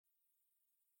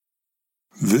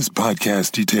This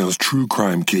podcast details true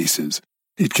crime cases.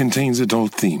 It contains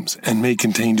adult themes and may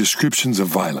contain descriptions of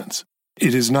violence.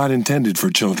 It is not intended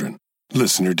for children.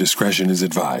 Listener discretion is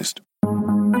advised.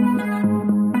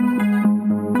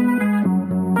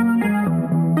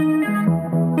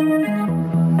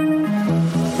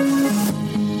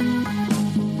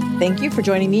 Thank you for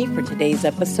joining me for today's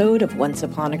episode of Once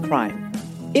Upon a Crime.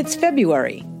 It's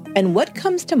February, and what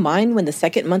comes to mind when the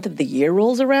second month of the year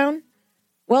rolls around?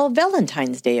 Well,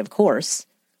 Valentine's Day, of course.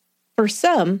 For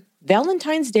some,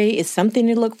 Valentine's Day is something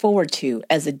to look forward to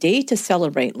as a day to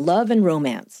celebrate love and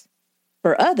romance.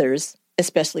 For others,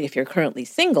 especially if you're currently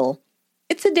single,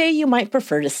 it's a day you might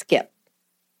prefer to skip.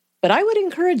 But I would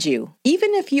encourage you,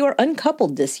 even if you are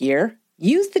uncoupled this year,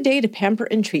 use the day to pamper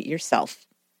and treat yourself.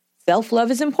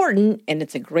 Self-love is important, and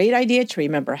it's a great idea to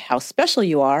remember how special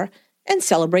you are and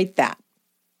celebrate that.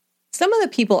 Some of the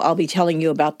people I'll be telling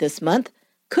you about this month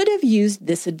could have used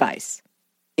this advice.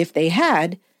 If they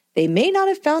had, they may not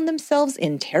have found themselves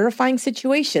in terrifying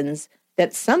situations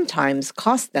that sometimes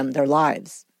cost them their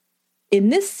lives. In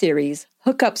this series,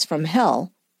 Hookups from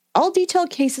Hell, I'll detail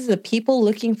cases of people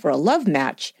looking for a love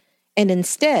match and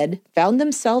instead found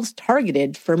themselves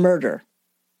targeted for murder.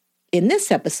 In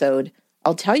this episode,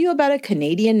 I'll tell you about a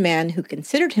Canadian man who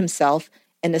considered himself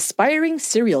an aspiring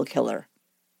serial killer.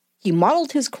 He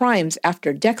modeled his crimes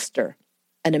after Dexter,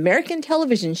 an American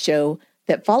television show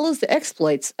that follows the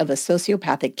exploits of a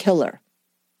sociopathic killer.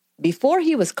 Before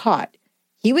he was caught,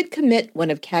 he would commit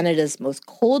one of Canada's most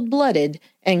cold-blooded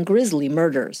and grisly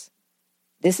murders.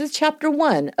 This is Chapter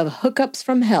 1 of Hookups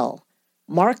from Hell,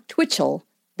 Mark Twitchell,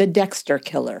 the Dexter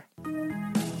Killer.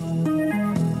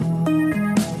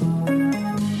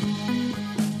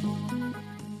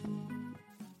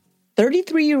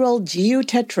 33-year-old Gio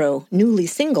Tetreault, newly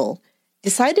single,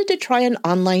 decided to try an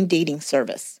online dating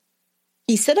service.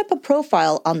 He set up a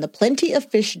profile on the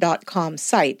plentyoffish.com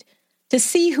site to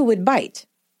see who would bite.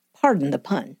 Pardon the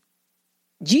pun.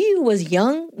 Gio was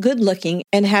young, good-looking,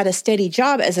 and had a steady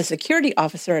job as a security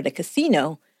officer at a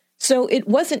casino, so it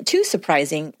wasn't too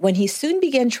surprising when he soon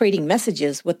began trading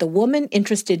messages with the woman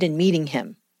interested in meeting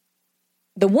him.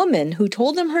 The woman, who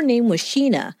told him her name was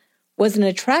Sheena, was an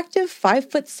attractive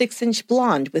 5'6"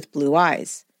 blonde with blue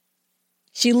eyes.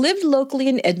 She lived locally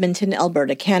in Edmonton,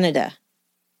 Alberta, Canada.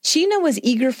 Sheena was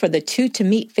eager for the two to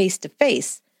meet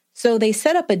face-to-face, so they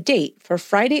set up a date for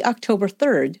Friday, October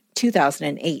 3rd,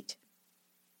 2008.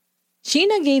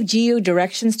 Sheena gave Gio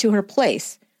directions to her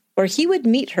place, where he would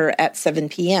meet her at 7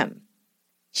 p.m.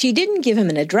 She didn't give him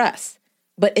an address,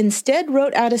 but instead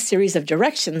wrote out a series of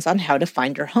directions on how to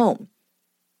find her home.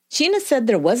 Sheena said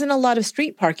there wasn't a lot of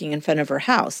street parking in front of her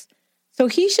house, so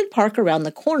he should park around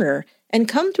the corner and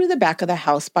come through the back of the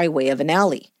house by way of an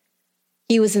alley.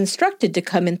 He was instructed to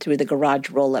come in through the garage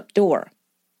roll-up door.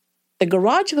 The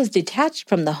garage was detached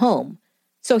from the home,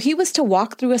 so he was to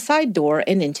walk through a side door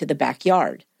and into the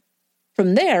backyard.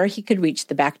 From there, he could reach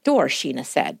the back door, Sheena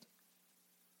said.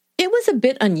 It was a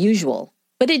bit unusual,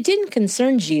 but it didn't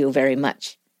concern Gio very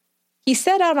much. He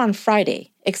set out on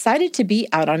Friday, excited to be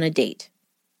out on a date.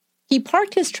 He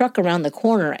parked his truck around the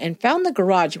corner and found the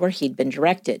garage where he'd been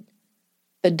directed.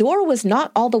 The door was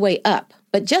not all the way up,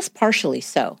 but just partially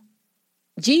so.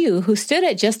 Gio, who stood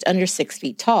at just under 6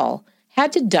 feet tall,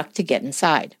 had to duck to get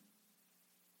inside.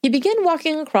 He began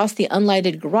walking across the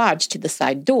unlighted garage to the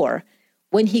side door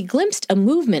when he glimpsed a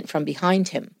movement from behind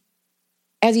him.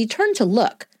 As he turned to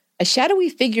look, a shadowy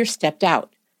figure stepped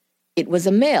out. It was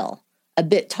a male, a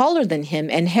bit taller than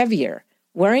him and heavier,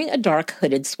 wearing a dark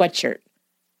hooded sweatshirt.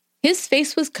 His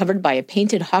face was covered by a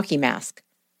painted hockey mask.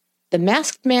 The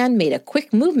masked man made a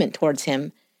quick movement towards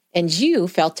him, and Gio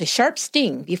felt a sharp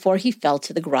sting before he fell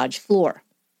to the garage floor.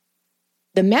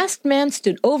 The masked man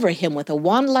stood over him with a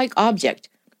wand-like object,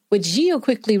 which Gio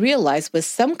quickly realized was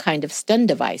some kind of stun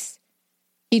device.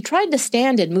 He tried to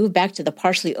stand and move back to the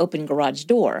partially open garage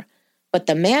door, but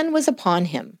the man was upon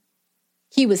him.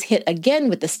 He was hit again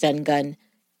with the stun gun,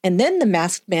 and then the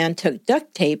masked man took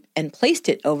duct tape and placed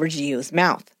it over Gio's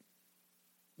mouth.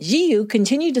 Gio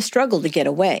continued to struggle to get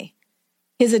away.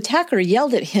 His attacker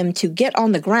yelled at him to get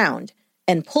on the ground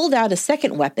and pulled out a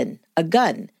second weapon, a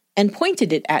gun, and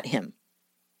pointed it at him.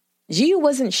 Gio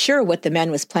wasn't sure what the man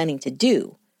was planning to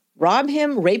do, rob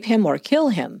him, rape him, or kill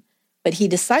him, but he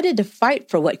decided to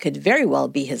fight for what could very well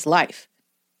be his life.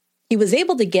 He was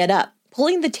able to get up,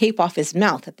 pulling the tape off his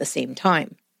mouth at the same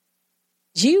time.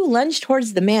 Gio lunged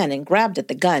towards the man and grabbed at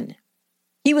the gun.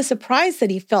 He was surprised that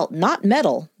he felt not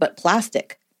metal, but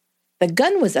plastic. The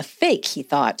gun was a fake, he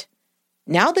thought.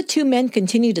 Now the two men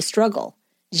continued to struggle,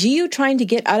 Gio trying to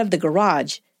get out of the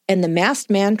garage and the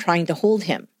masked man trying to hold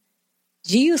him.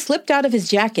 Jiu slipped out of his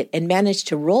jacket and managed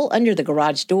to roll under the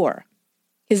garage door.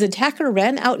 His attacker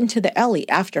ran out into the alley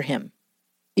after him.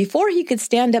 Before he could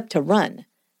stand up to run,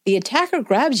 the attacker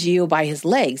grabbed Jiu by his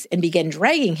legs and began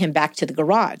dragging him back to the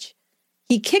garage.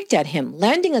 He kicked at him,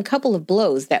 landing a couple of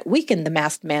blows that weakened the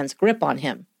masked man's grip on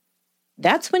him.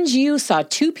 That's when Jiu saw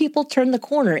two people turn the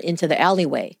corner into the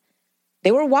alleyway.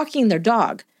 They were walking their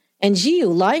dog, and Jiu,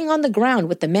 lying on the ground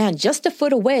with the man just a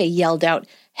foot away, yelled out,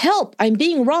 "Help! I'm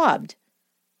being robbed!"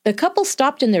 The couple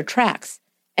stopped in their tracks,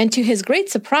 and to his great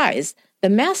surprise, the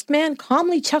masked man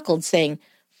calmly chuckled, saying,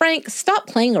 "Frank, stop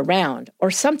playing around,"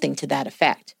 or something to that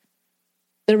effect.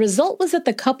 The result was that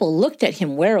the couple looked at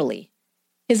him warily.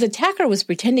 His attacker was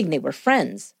pretending they were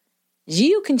friends.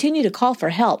 Jiu continued to call for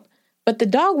help, but the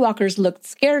dog walkers looked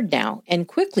scared now and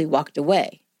quickly walked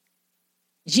away.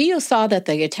 Jiu saw that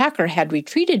the attacker had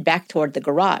retreated back toward the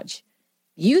garage.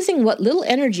 Using what little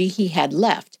energy he had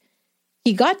left,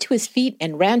 he got to his feet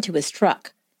and ran to his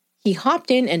truck. He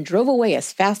hopped in and drove away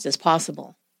as fast as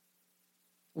possible.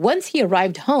 Once he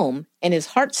arrived home and his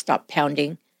heart stopped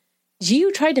pounding,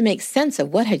 Jiu tried to make sense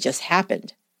of what had just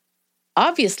happened.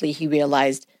 Obviously, he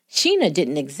realized Sheena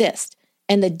didn't exist,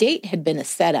 and the date had been a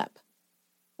setup.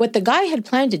 What the guy had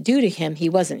planned to do to him, he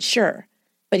wasn't sure,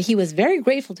 but he was very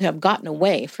grateful to have gotten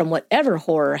away from whatever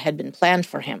horror had been planned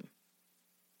for him.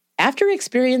 After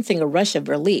experiencing a rush of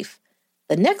relief,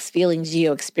 the next feeling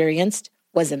Jiu experienced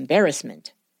was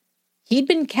embarrassment. He'd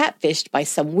been catfished by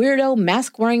some weirdo,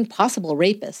 mask-wearing possible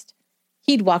rapist.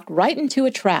 He'd walked right into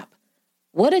a trap.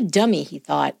 What a dummy, he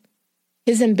thought.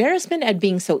 His embarrassment at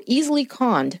being so easily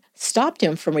conned stopped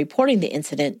him from reporting the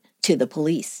incident to the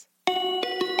police.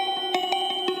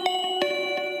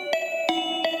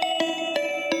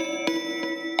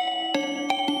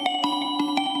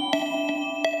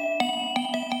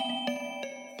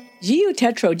 Jiu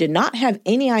Tetreault did not have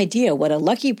any idea what a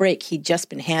lucky break he'd just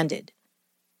been handed.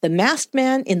 The masked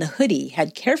man in the hoodie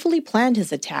had carefully planned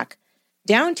his attack,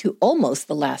 down to almost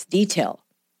the last detail.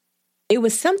 It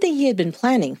was something he had been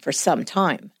planning for some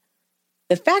time.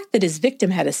 The fact that his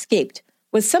victim had escaped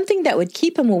was something that would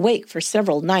keep him awake for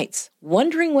several nights,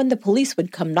 wondering when the police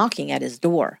would come knocking at his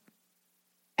door.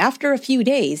 After a few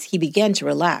days, he began to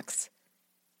relax.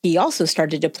 He also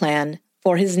started to plan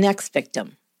for his next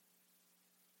victim.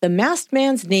 The masked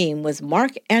man's name was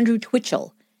Mark Andrew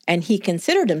Twitchell, and he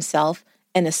considered himself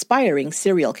an aspiring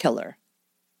serial killer.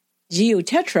 Jiu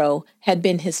Tetreault had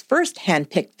been his first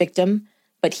hand-picked victim,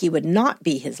 but he would not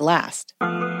be his last.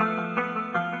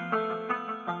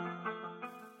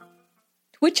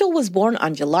 Twitchell was born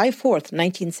on July 4,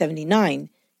 1979,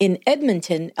 in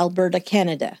Edmonton, Alberta,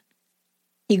 Canada.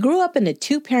 He grew up in a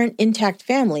two-parent intact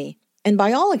family, and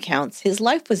by all accounts, his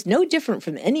life was no different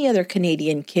from any other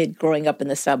Canadian kid growing up in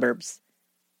the suburbs.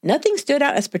 Nothing stood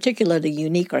out as particularly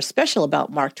unique or special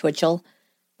about Mark Twitchell,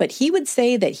 but he would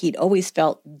say that he'd always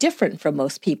felt different from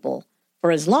most people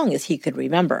for as long as he could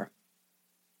remember.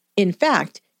 In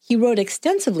fact, he wrote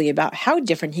extensively about how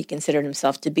different he considered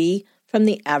himself to be from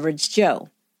the average Joe.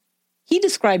 He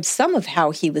described some of how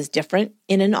he was different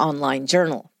in an online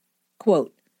journal.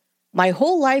 Quote, "My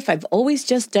whole life I've always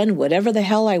just done whatever the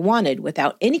hell I wanted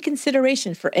without any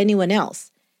consideration for anyone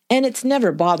else, and it's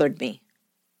never bothered me.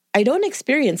 I don't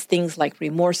experience things like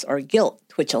remorse or guilt,"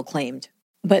 Twitchell claimed.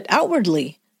 But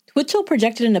outwardly, Twitchell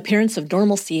projected an appearance of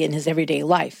normalcy in his everyday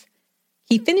life.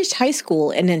 He finished high school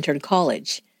and entered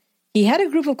college. He had a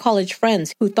group of college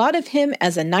friends who thought of him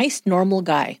as a nice, normal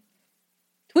guy.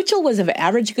 Twitchell was of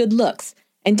average good looks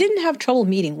and didn't have trouble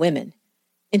meeting women.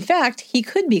 In fact, he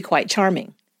could be quite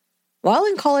charming. While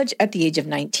in college at the age of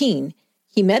 19,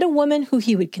 he met a woman who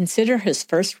he would consider his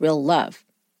first real love.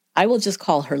 I will just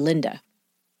call her Linda.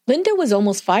 Linda was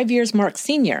almost 5 years Mark's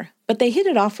senior, but they hit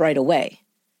it off right away.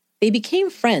 They became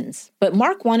friends, but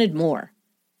Mark wanted more.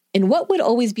 In what would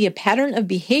always be a pattern of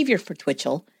behavior for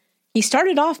Twitchell, he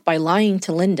started off by lying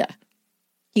to Linda.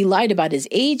 He lied about his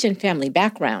age and family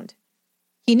background.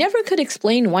 He never could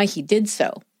explain why he did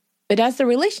so, but as the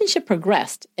relationship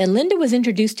progressed and Linda was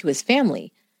introduced to his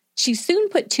family, she soon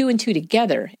put two and two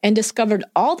together and discovered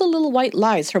all the little white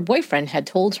lies her boyfriend had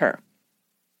told her.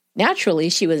 Naturally,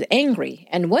 she was angry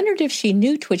and wondered if she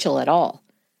knew Twitchell at all.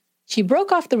 She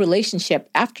broke off the relationship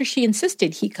after she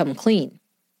insisted he come clean.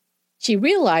 She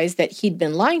realized that he'd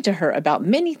been lying to her about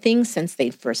many things since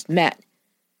they'd first met.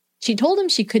 She told him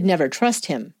she could never trust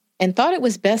him and thought it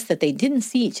was best that they didn't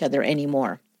see each other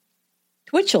anymore.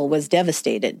 Twitchell was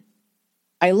devastated.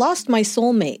 "I lost my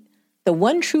soulmate, the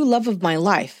one true love of my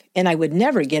life, and I would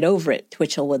never get over it,"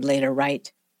 Twitchell would later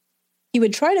write. He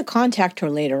would try to contact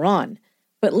her later on,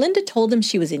 but Linda told him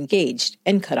she was engaged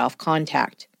and cut off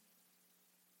contact.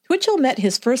 Twitchell met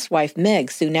his first wife,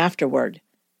 Meg, soon afterward.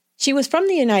 She was from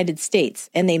the United States,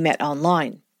 and they met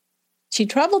online. She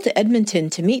traveled to Edmonton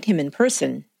to meet him in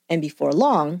person, and before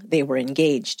long, they were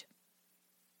engaged.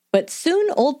 But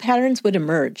soon old patterns would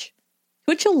emerge.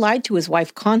 Twitchell lied to his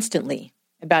wife constantly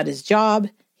about his job,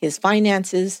 his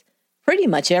finances, pretty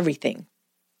much everything.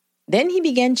 Then he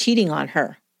began cheating on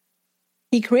her.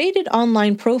 He created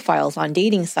online profiles on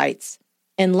dating sites,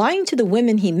 and lying to the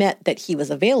women he met that he was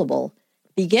available,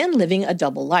 began living a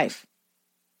double life.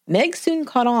 Meg soon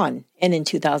caught on, and in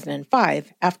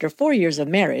 2005, after 4 years of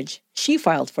marriage, she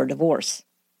filed for divorce.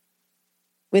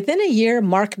 Within a year,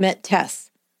 Mark met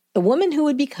Tess, the woman who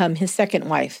would become his second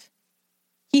wife.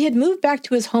 He had moved back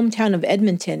to his hometown of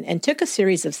Edmonton and took a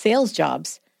series of sales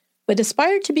jobs, but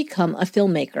aspired to become a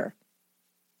filmmaker.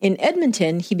 In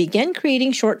Edmonton, he began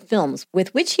creating short films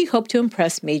with which he hoped to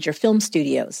impress major film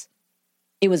studios.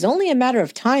 It was only a matter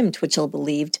of time, Twitchell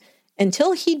believed,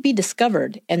 until he'd be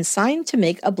discovered and signed to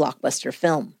make a blockbuster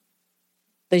film.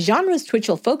 The genres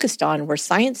Twitchell focused on were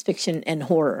science fiction and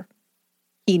horror.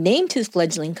 He named his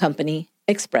fledgling company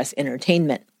Express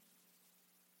Entertainment.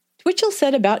 Twitchell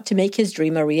set about to make his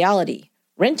dream a reality,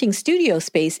 renting studio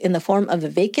space in the form of a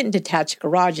vacant detached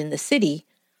garage in the city,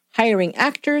 hiring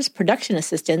actors, production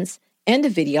assistants, and a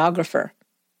videographer.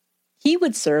 He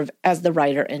would serve as the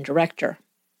writer and director.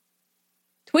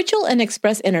 Twitchell and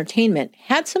Express Entertainment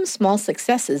had some small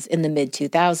successes in the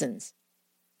mid-2000s.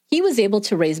 He was able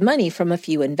to raise money from a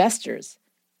few investors,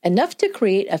 enough to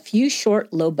create a few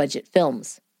short, low-budget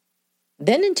films.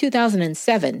 Then in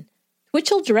 2007,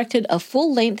 Twitchell directed a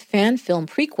full-length fan film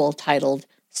prequel titled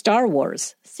Star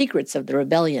Wars: Secrets of the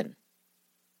Rebellion.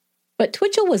 But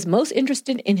Twitchell was most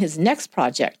interested in his next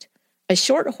project, a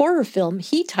short horror film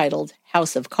he titled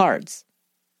House of Cards.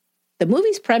 The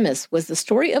movie's premise was the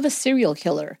story of a serial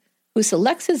killer who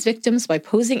selects his victims by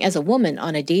posing as a woman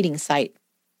on a dating site.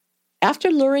 After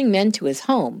luring men to his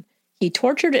home, he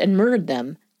tortured and murdered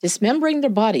them, dismembering their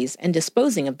bodies and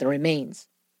disposing of the remains.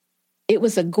 It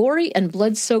was a gory and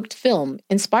blood-soaked film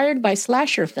inspired by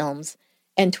slasher films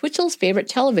and Twitchell's favorite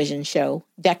television show,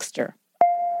 Dexter.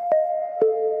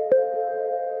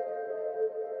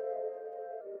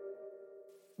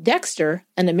 Dexter,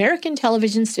 an American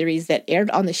television series that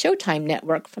aired on the Showtime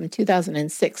network from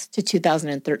 2006 to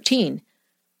 2013,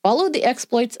 followed the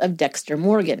exploits of Dexter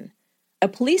Morgan, a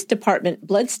police department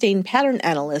bloodstained pattern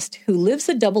analyst who lives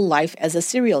a double life as a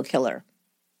serial killer.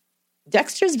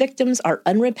 Dexter's victims are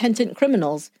unrepentant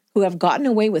criminals who have gotten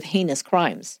away with heinous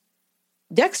crimes.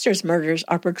 Dexter's murders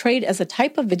are portrayed as a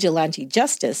type of vigilante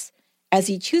justice, as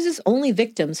he chooses only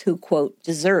victims who, quote,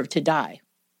 deserve to die.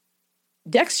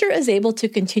 Dexter is able to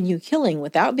continue killing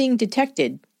without being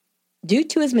detected due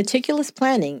to his meticulous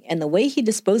planning and the way he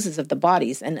disposes of the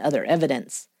bodies and other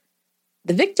evidence.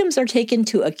 The victims are taken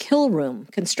to a kill room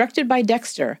constructed by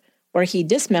Dexter, where he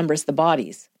dismembers the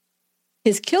bodies.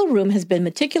 His kill room has been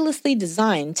meticulously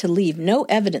designed to leave no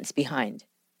evidence behind.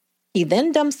 He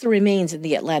then dumps the remains in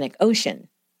the Atlantic Ocean.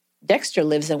 Dexter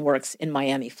lives and works in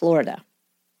Miami, Florida.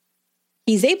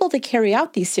 He's able to carry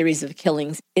out these series of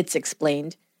killings, it's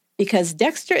explained, because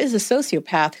Dexter is a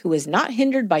sociopath who is not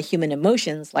hindered by human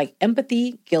emotions like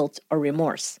empathy, guilt, or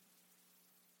remorse.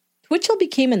 Twitchell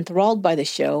became enthralled by the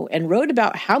show and wrote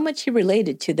about how much he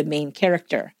related to the main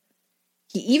character.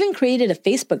 He even created a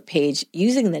Facebook page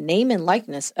using the name and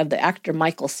likeness of the actor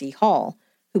Michael C. Hall,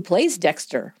 who plays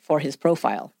Dexter, for his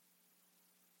profile.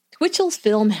 Twitchell's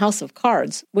film House of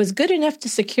Cards was good enough to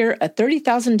secure a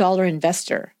 $30,000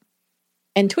 investor,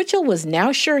 and Twitchell was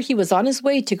now sure he was on his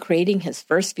way to creating his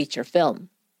first feature film.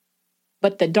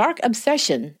 But the dark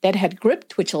obsession that had gripped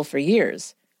Twitchell for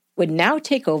years would now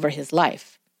take over his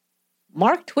life.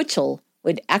 Mark Twitchell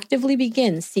would actively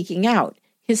begin seeking out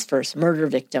his first murder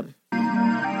victim.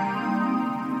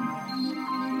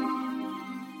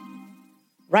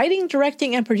 Writing,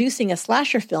 directing, and producing a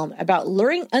slasher film about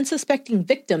luring unsuspecting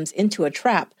victims into a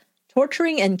trap,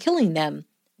 torturing and killing them,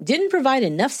 didn't provide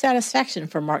enough satisfaction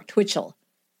for Mark Twitchell.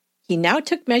 He now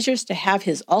took measures to have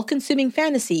his all-consuming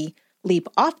fantasy leap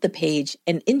off the page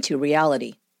and into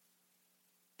reality.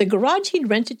 The garage he'd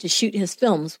rented to shoot his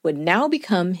films would now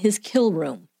become his kill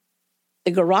room.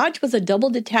 The garage was a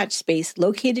double-detached space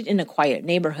located in a quiet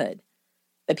neighborhood.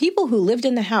 The people who lived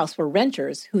in the house were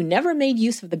renters who never made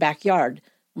use of the backyard,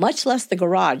 much less the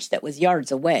garage that was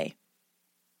yards away.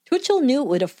 Twitchell knew it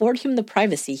would afford him the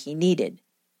privacy he needed.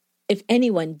 If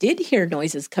anyone did hear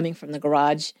noises coming from the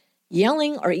garage,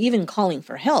 yelling or even calling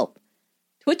for help,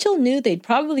 Twitchell knew they'd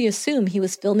probably assume he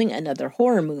was filming another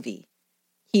horror movie.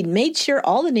 He'd made sure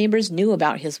all the neighbors knew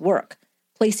about his work,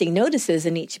 placing notices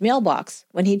in each mailbox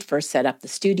when he'd first set up the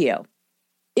studio.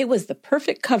 It was the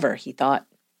perfect cover, he thought.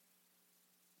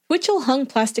 Twitchell hung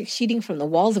plastic sheeting from the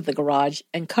walls of the garage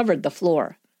and covered the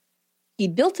floor.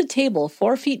 He'd built a table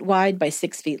 4 feet wide by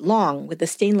 6 feet long with a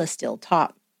stainless steel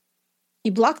top. He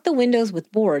blocked the windows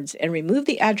with boards and removed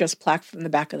the address plaque from the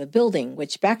back of the building,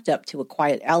 which backed up to a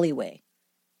quiet alleyway.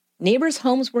 Neighbors'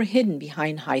 homes were hidden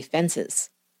behind high fences.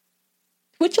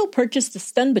 Twitchell purchased a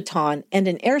stun baton and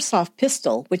an airsoft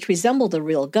pistol, which resembled a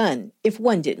real gun, if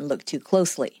one didn't look too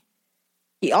closely.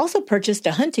 He also purchased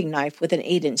a hunting knife with an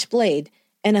 8-inch blade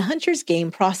and a hunter's game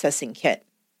processing kit.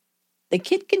 The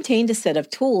kit contained a set of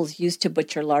tools used to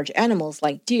butcher large animals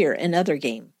like deer and other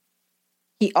game.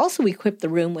 He also equipped the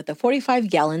room with a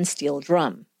 45-gallon steel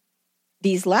drum.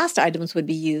 These last items would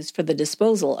be used for the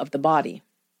disposal of the body.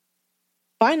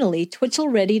 Finally, Twitchell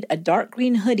readied a dark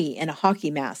green hoodie and a hockey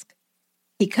mask.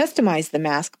 He customized the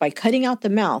mask by cutting out the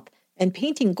mouth and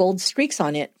painting gold streaks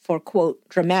on it for, quote,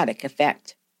 dramatic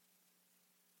effect.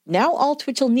 Now all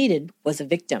Twitchell needed was a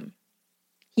victim.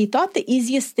 He thought the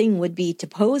easiest thing would be to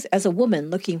pose as a woman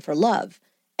looking for love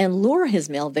and lure his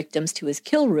male victims to his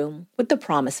kill room with the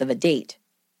promise of a date.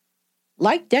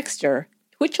 Like Dexter,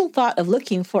 Twitchell thought of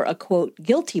looking for a, quote,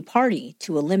 guilty party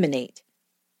to eliminate.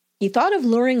 He thought of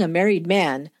luring a married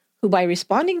man who, by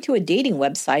responding to a dating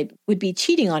website, would be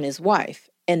cheating on his wife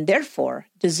and therefore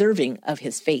deserving of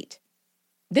his fate.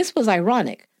 This was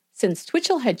ironic, since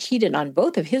Twitchell had cheated on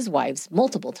both of his wives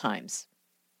multiple times.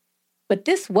 But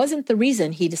this wasn't the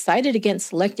reason he decided against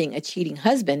selecting a cheating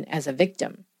husband as a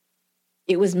victim.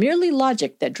 It was merely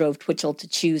logic that drove Twitchell to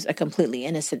choose a completely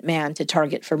innocent man to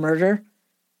target for murder.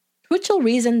 Twitchell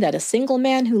reasoned that a single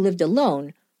man who lived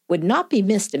alone would not be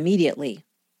missed immediately.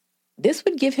 This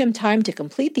would give him time to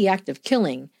complete the act of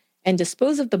killing and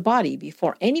dispose of the body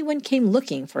before anyone came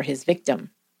looking for his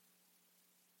victim.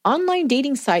 Online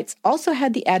dating sites also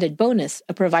had the added bonus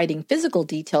of providing physical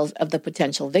details of the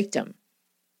potential victim.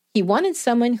 He wanted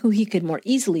someone who he could more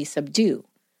easily subdue,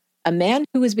 a man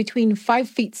who was between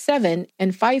 5'7"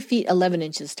 and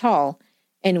 5'11" tall,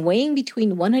 and weighing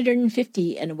between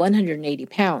 150 and 180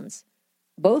 pounds,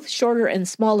 both shorter and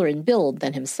smaller in build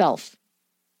than himself.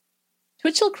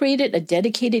 Twitchell created a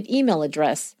dedicated email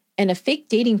address and a fake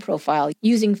dating profile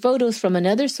using photos from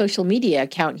another social media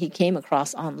account he came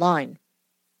across online.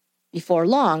 Before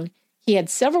long, he had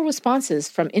several responses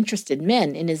from interested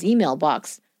men in his email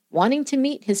box wanting to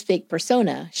meet his fake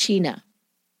persona, Sheena.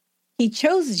 He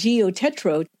chose Gio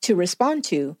Tetro to respond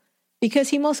to because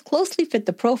he most closely fit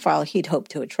the profile he'd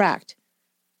hoped to attract.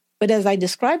 But as I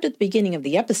described at the beginning of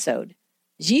the episode,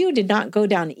 Gio did not go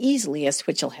down easily as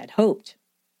Twitchell had hoped.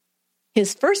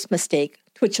 His first mistake,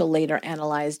 Twitchell later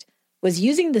analyzed, was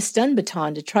using the stun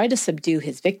baton to try to subdue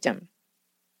his victim.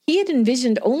 He had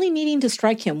envisioned only needing to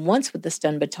strike him once with the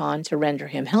stun baton to render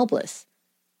him helpless.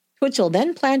 Twitchell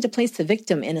then planned to place the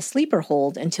victim in a sleeper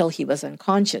hold until he was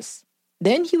unconscious.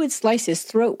 Then he would slice his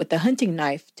throat with the hunting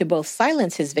knife to both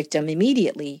silence his victim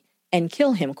immediately and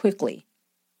kill him quickly.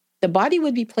 The body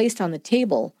would be placed on the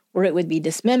table where it would be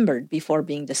dismembered before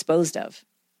being disposed of.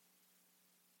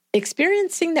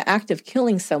 Experiencing the act of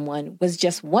killing someone was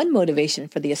just one motivation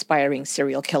for the aspiring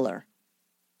serial killer.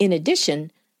 In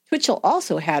addition, Twitchell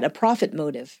also had a profit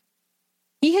motive.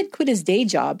 He had quit his day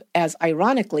job as,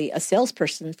 ironically, a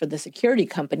salesperson for the security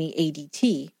company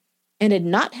ADT and had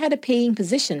not had a paying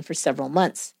position for several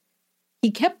months. He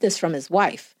kept this from his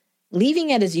wife,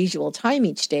 leaving at his usual time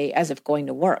each day as if going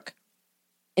to work.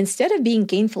 Instead of being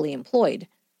gainfully employed,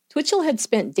 Twitchell had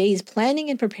spent days planning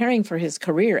and preparing for his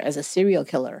career as a serial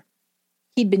killer.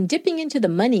 He'd been dipping into the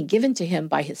money given to him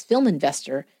by his film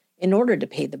investor in order to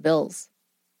pay the bills.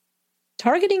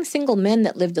 Targeting single men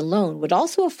that lived alone would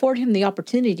also afford him the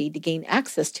opportunity to gain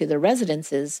access to their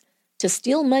residences to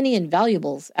steal money and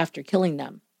valuables after killing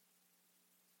them.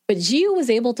 But Gio was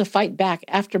able to fight back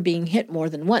after being hit more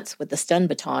than once with the stun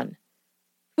baton.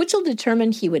 Twitchell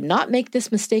determined he would not make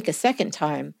this mistake a second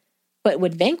time, but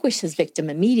would vanquish his victim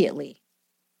immediately.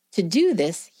 To do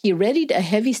this, he readied a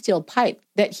heavy steel pipe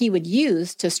that he would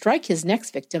use to strike his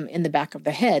next victim in the back of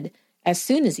the head as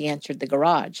soon as he entered the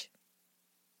garage.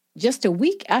 Just a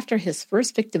week after his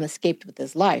first victim escaped with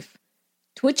his life,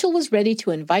 Twitchell was ready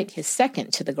to invite his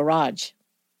second to the garage.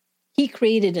 He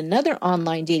created another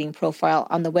online dating profile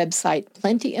on the website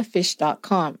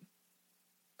plentyoffish.com.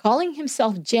 Calling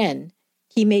himself Jen,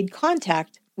 he made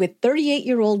contact with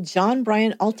 38-year-old John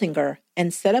Brian Altinger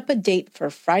and set up a date for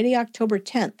Friday, October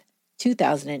 10th,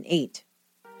 2008.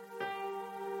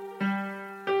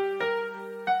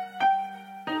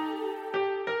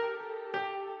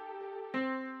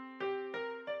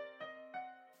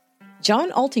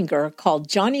 John Altinger, called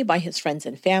Johnny by his friends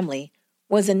and family,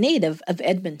 was a native of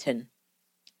Edmonton.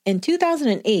 In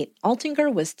 2008,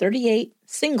 Altinger was 38,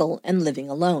 single, and living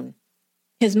alone.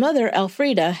 His mother,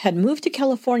 Elfrida, had moved to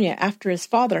California after his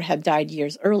father had died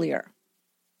years earlier.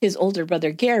 His older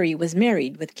brother, Gary, was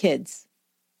married with kids.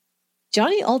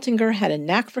 Johnny Altinger had a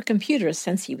knack for computers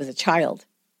since he was a child.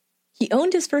 He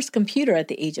owned his first computer at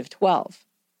the age of 12.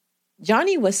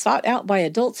 Johnny was sought out by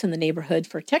adults in the neighborhood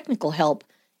for technical help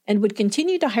and would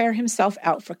continue to hire himself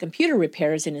out for computer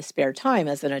repairs in his spare time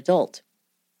as an adult.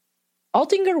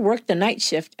 Altinger worked the night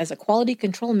shift as a quality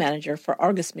control manager for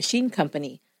Argus Machine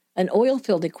Company, an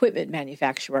oil-filled equipment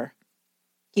manufacturer.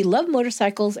 He loved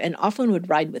motorcycles and often would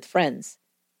ride with friends.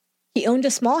 He owned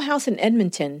a small house in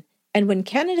Edmonton, and when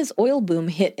Canada's oil boom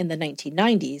hit in the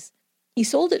 1990s, he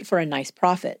sold it for a nice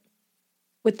profit.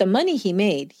 With the money he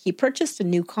made, he purchased a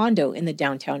new condo in the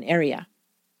downtown area.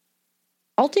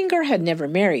 Altinger had never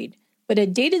married, but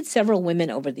had dated several women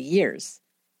over the years.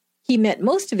 He met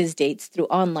most of his dates through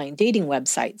online dating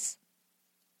websites.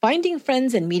 Finding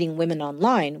friends and meeting women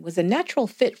online was a natural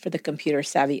fit for the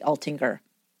computer-savvy Altinger.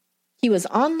 He was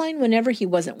online whenever he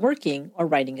wasn't working or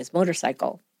riding his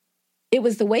motorcycle. It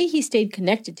was the way he stayed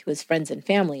connected to his friends and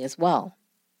family as well.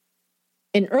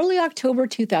 In early October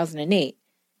 2008,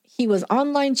 he was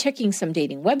online checking some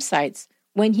dating websites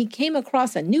when he came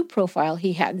across a new profile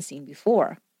he hadn't seen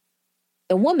before.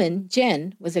 The woman,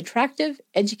 Jen, was attractive,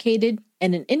 educated,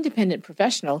 and an independent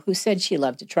professional who said she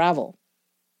loved to travel.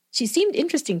 She seemed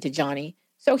interesting to Johnny,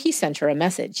 so he sent her a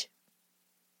message.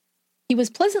 He was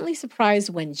pleasantly surprised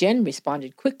when Jen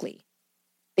responded quickly.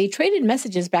 They traded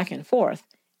messages back and forth,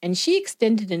 and she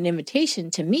extended an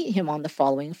invitation to meet him on the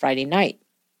following Friday night.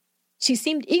 She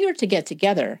seemed eager to get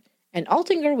together, and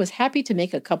Altinger was happy to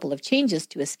make a couple of changes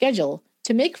to his schedule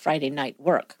to make Friday night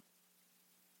work.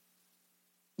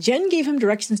 Jen gave him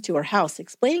directions to her house,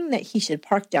 explaining that he should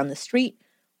park down the street,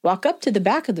 walk up to the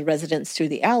back of the residence through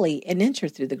the alley, and enter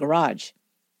through the garage.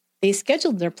 They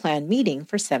scheduled their planned meeting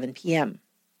for 7 p.m.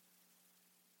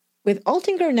 With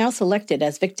Altinger now selected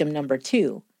as victim number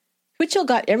 2, Twitchell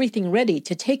got everything ready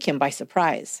to take him by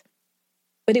surprise.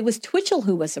 But it was Twitchell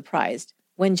who was surprised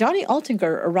when Johnny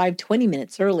Altinger arrived 20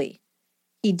 minutes early.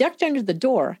 He ducked under the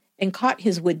door and caught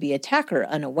his would-be attacker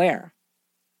unaware.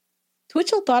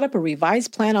 Twitchell thought up a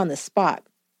revised plan on the spot.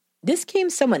 This came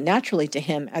somewhat naturally to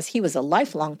him as he was a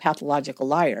lifelong pathological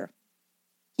liar.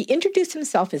 He introduced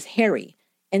himself as Harry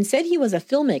and said he was a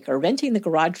filmmaker renting the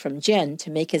garage from Jen to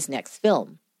make his next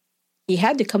film. He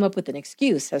had to come up with an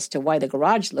excuse as to why the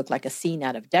garage looked like a scene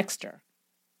out of Dexter.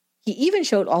 He even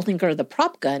showed Altinger the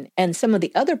prop gun and some of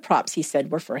the other props he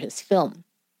said were for his film.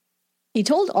 He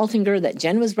told Altinger that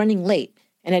Jen was running late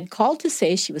and had called to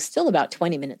say she was still about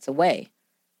 20 minutes away.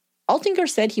 Altinger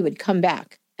said he would come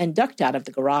back and ducked out of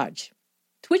the garage.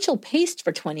 Twitchell paced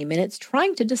for 20 minutes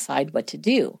trying to decide what to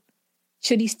do.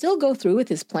 Should he still go through with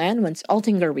his plan once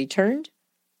Altinger returned?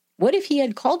 What if he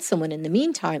had called someone in the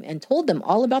meantime and told them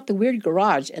all about the weird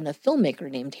garage and the filmmaker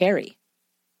named Harry?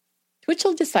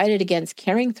 Twitchell decided against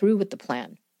carrying through with the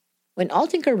plan. When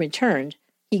Altinger returned,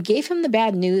 he gave him the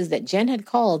bad news that Jen had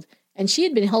called and she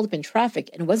had been held up in traffic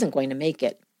and wasn't going to make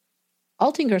it.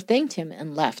 Altinger thanked him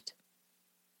and left.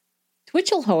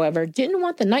 Twitchell, however, didn't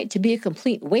want the night to be a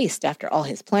complete waste after all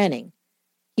his planning.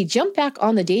 He jumped back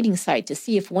on the dating site to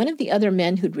see if one of the other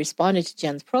men who'd responded to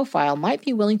Jen's profile might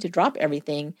be willing to drop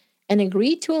everything and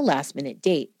agreed to a last-minute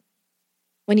date.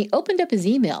 When he opened up his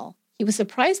email, he was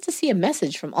surprised to see a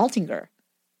message from Altinger.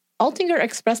 Altinger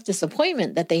expressed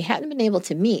disappointment that they hadn't been able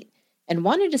to meet and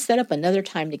wanted to set up another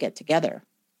time to get together.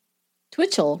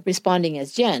 Twitchell, responding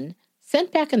as Jen,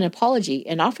 sent back an apology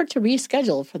and offered to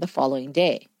reschedule for the following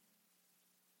day.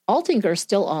 Altinger,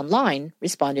 still online,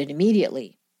 responded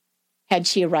immediately. Had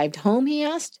she arrived home, he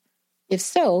asked? If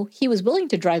so, he was willing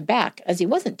to drive back as he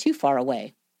wasn't too far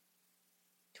away.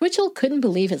 Twitchell couldn't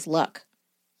believe his luck.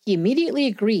 He immediately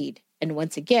agreed and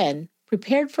once again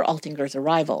prepared for Altinger's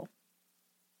arrival.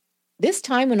 This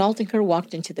time when Altinger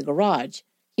walked into the garage,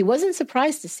 he wasn't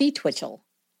surprised to see Twitchell.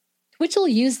 Twitchell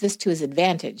used this to his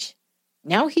advantage.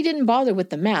 Now he didn't bother with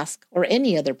the mask or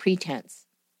any other pretense.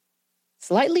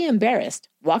 Slightly embarrassed,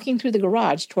 walking through the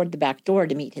garage toward the back door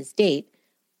to meet his date,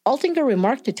 Altinger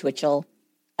remarked to Twitchell,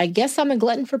 "I guess I'm a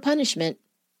glutton for punishment."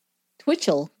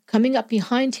 Twitchell, coming up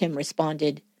behind him,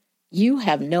 responded, "You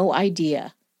have no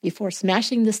idea," before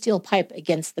smashing the steel pipe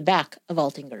against the back of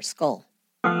Altinger's skull.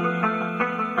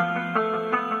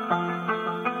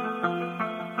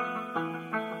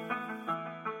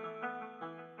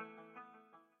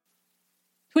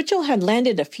 Twitchell had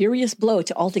landed a furious blow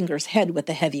to Altinger's head with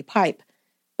a heavy pipe,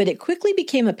 but it quickly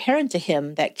became apparent to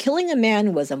him that killing a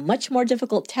man was a much more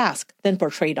difficult task than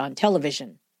portrayed on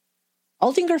television.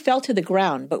 Altinger fell to the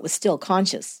ground but was still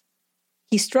conscious.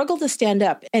 He struggled to stand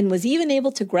up and was even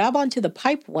able to grab onto the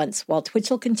pipe once while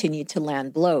Twitchell continued to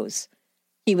land blows.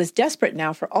 He was desperate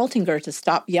now for Altinger to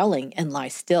stop yelling and lie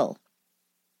still.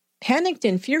 Panicked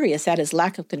and furious at his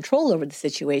lack of control over the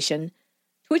situation,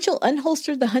 Twitchell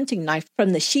unholstered the hunting knife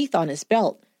from the sheath on his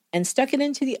belt and stuck it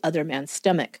into the other man's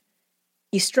stomach.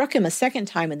 He struck him a second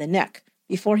time in the neck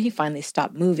before he finally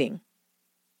stopped moving.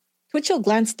 Twitchell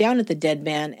glanced down at the dead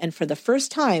man and for the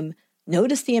first time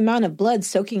noticed the amount of blood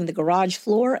soaking the garage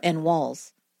floor and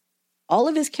walls. All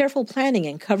of his careful planning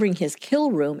and covering his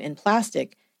kill room in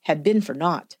plastic had been for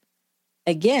naught.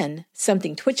 Again,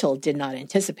 something Twitchell did not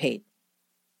anticipate.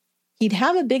 He'd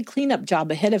have a big cleanup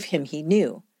job ahead of him, he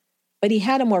knew, but he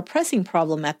had a more pressing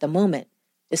problem at the moment,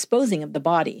 disposing of the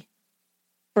body.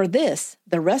 For this,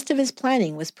 the rest of his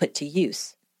planning was put to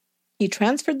use. He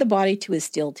transferred the body to his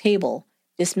steel table,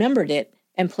 dismembered it,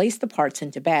 and placed the parts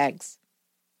into bags.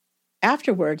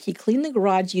 Afterward, he cleaned the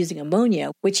garage using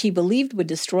ammonia, which he believed would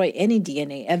destroy any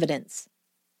DNA evidence.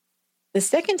 The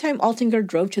second time Altinger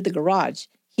drove to the garage,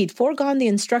 he'd foregone the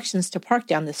instructions to park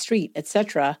down the street,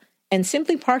 etc., and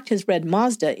simply parked his red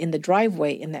Mazda in the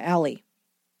driveway in the alley.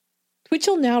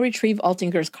 Twitchell now retrieved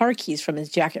Altinger's car keys from his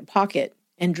jacket pocket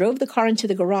and drove the car into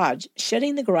the garage,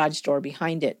 shutting the garage door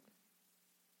behind it.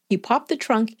 He popped the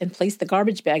trunk and placed the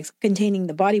garbage bags containing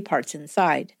the body parts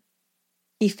inside.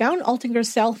 He found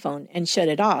Altinger's cell phone and shut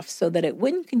it off so that it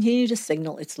wouldn't continue to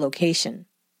signal its location.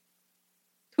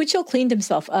 Twitchell cleaned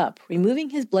himself up,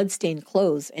 removing his blood-stained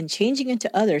clothes and changing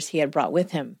into others he had brought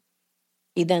with him.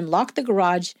 He then locked the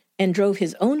garage and drove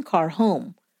his own car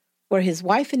home, where his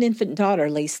wife and infant daughter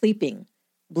lay sleeping,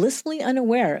 blissfully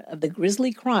unaware of the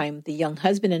grisly crime the young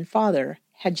husband and father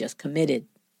had just committed.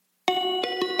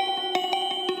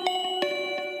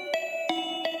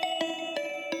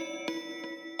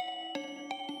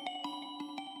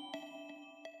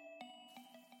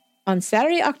 On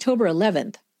Saturday, October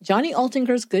 11th, Johnny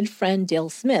Altinger's good friend Dale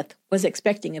Smith was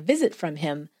expecting a visit from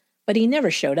him, but he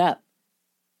never showed up.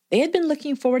 They had been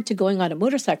looking forward to going on a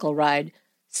motorcycle ride,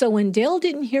 so when Dale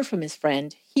didn't hear from his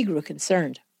friend, he grew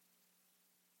concerned.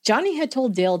 Johnny had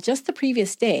told Dale just the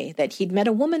previous day that he'd met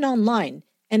a woman online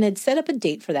and had set up a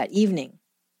date for that evening.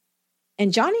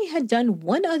 And Johnny had done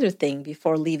one other thing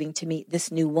before leaving to meet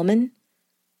this new woman.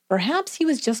 Perhaps he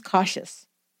was just cautious.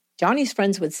 Johnny's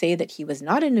friends would say that he was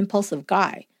not an impulsive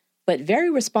guy, but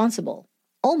very responsible,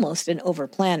 almost an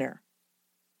overplanner.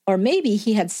 Or maybe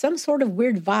he had some sort of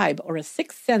weird vibe or a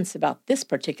sixth sense about this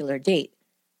particular date.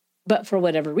 But for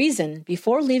whatever reason,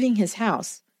 before leaving his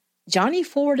house, Johnny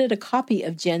forwarded a copy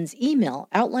of Jen's email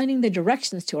outlining the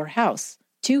directions to her house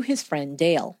to his friend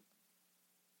Dale.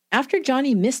 After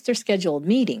Johnny missed their scheduled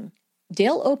meeting,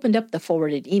 Dale opened up the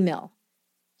forwarded email.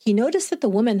 He noticed that the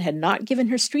woman had not given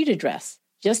her street address,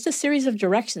 just a series of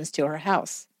directions to her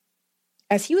house.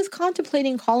 As he was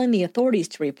contemplating calling the authorities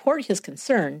to report his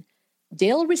concern,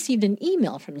 Dale received an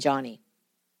email from Johnny.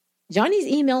 Johnny's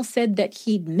email said that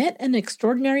he'd met an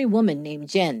extraordinary woman named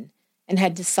Jen and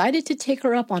had decided to take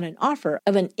her up on an offer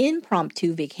of an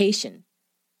impromptu vacation.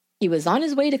 He was on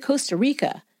his way to Costa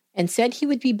Rica and said he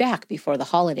would be back before the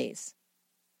holidays.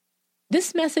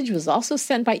 This message was also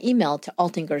sent by email to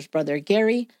Altinger's brother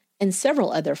Gary and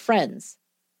several other friends.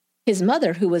 His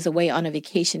mother, who was away on a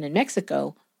vacation in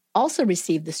Mexico, also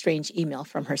received the strange email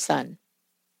from her son.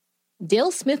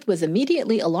 Dale Smith was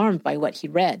immediately alarmed by what he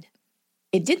read.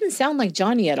 It didn't sound like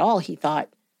Johnny at all, he thought.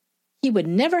 He would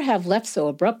never have left so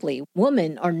abruptly,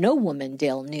 woman or no woman,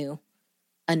 Dale knew.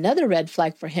 Another red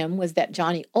flag for him was that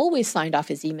Johnny always signed off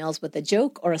his emails with a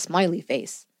joke or a smiley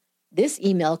face. This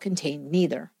email contained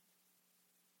neither.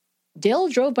 Dale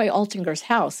drove by Altinger's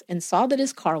house and saw that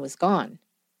his car was gone.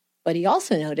 But he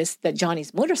also noticed that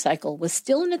Johnny's motorcycle was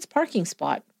still in its parking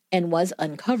spot and was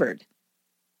uncovered.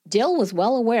 Dale was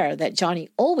well aware that Johnny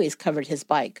always covered his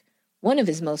bike, one of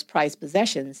his most prized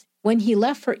possessions, when he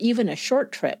left for even a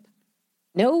short trip.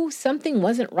 No, something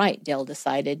wasn't right, Dale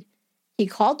decided. He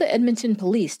called the Edmonton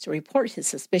police to report his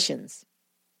suspicions.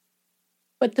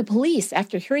 But the police,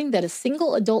 after hearing that a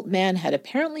single adult man had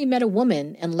apparently met a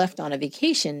woman and left on a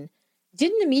vacation,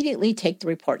 didn't immediately take the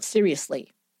report seriously.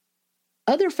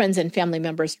 Other friends and family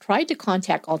members tried to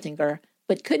contact Altinger,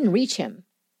 but couldn't reach him.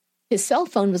 His cell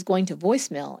phone was going to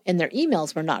voicemail, and their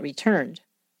emails were not returned.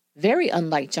 Very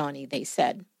unlike Johnny, they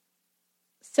said.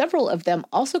 Several of them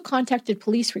also contacted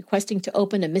police requesting to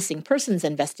open a missing persons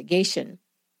investigation.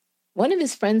 One of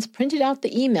his friends printed out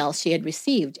the email she had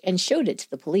received and showed it to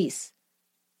the police.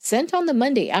 Sent on the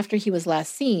Monday after he was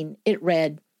last seen, it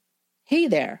read, "Hey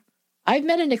there. I've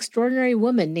met an extraordinary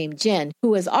woman named Jen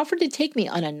who has offered to take me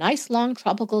on a nice long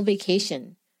tropical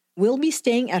vacation. Will be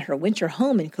staying at her winter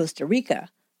home in Costa Rica.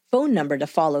 Phone number to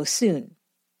follow soon.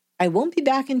 I won't be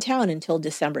back in town until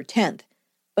December 10th,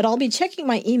 but I'll be checking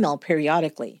my email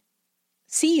periodically.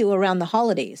 See you around the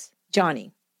holidays,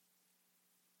 Johnny.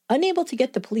 Unable to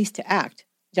get the police to act,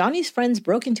 Johnny's friends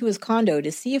broke into his condo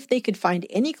to see if they could find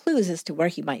any clues as to where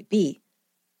he might be.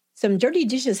 Some dirty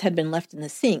dishes had been left in the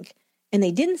sink, and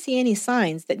they didn't see any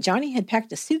signs that Johnny had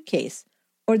packed a suitcase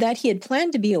or that he had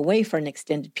planned to be away for an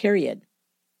extended period.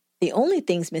 The only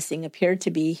things missing appeared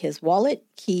to be his wallet,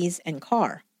 keys, and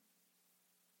car.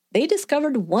 They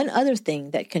discovered one other thing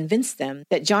that convinced them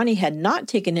that Johnny had not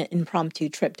taken an impromptu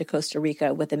trip to Costa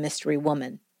Rica with a mystery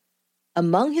woman.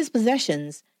 Among his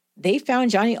possessions, they found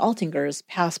Johnny Altinger's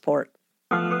passport.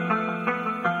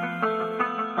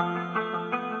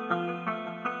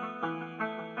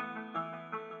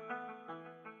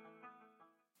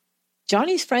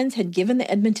 Johnny's friends had given the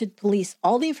Edmonton police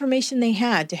all the information they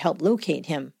had to help locate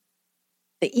him.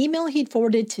 The email he'd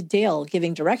forwarded to Dale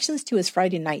giving directions to his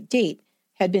Friday night date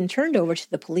had been turned over to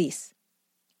the police.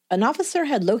 An officer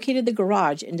had located the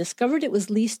garage and discovered it was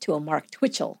leased to a Mark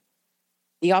Twitchell.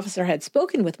 The officer had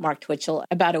spoken with Mark Twitchell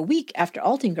about a week after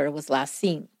Altinger was last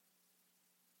seen.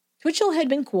 Twitchell had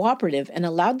been cooperative and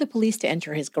allowed the police to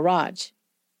enter his garage.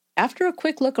 After a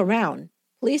quick look around,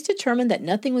 police determined that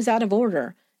nothing was out of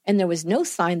order and there was no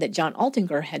sign that John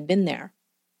Altinger had been there.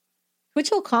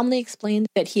 Twitchell calmly explained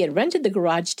that he had rented the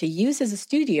garage to use as a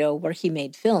studio where he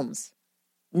made films.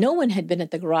 No one had been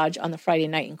at the garage on the Friday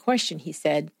night in question, he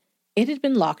said. It had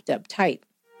been locked up tight.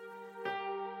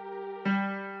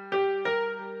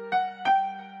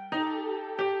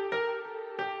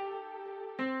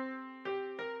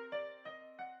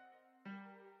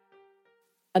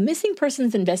 A missing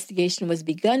persons investigation was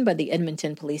begun by the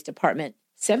Edmonton Police Department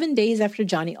 7 days after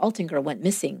Johnny Altinger went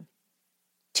missing.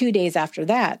 2 days after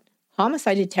that,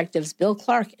 homicide detectives Bill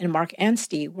Clark and Mark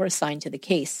Anstey were assigned to the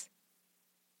case.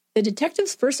 The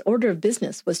detectives' first order of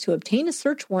business was to obtain a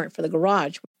search warrant for the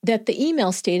garage that the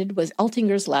email stated was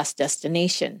Altinger's last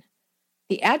destination.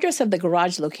 The address of the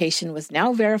garage location was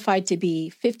now verified to be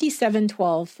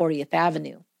 5712 40th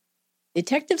Avenue.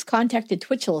 Detectives contacted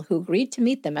Twitchell, who agreed to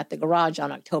meet them at the garage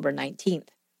on October 19th.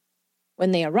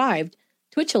 When they arrived,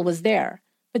 Twitchell was there,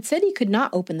 but said he could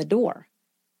not open the door.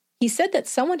 He said that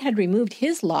someone had removed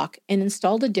his lock and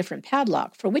installed a different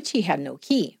padlock for which he had no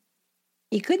key.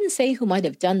 He couldn't say who might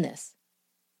have done this.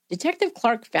 Detective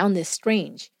Clark found this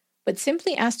strange, but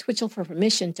simply asked Twitchell for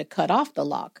permission to cut off the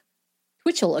lock.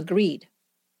 Twitchell agreed.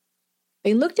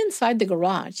 They looked inside the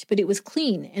garage, but it was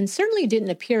clean and certainly didn't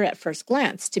appear at first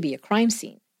glance to be a crime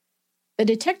scene. The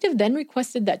detective then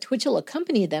requested that Twitchell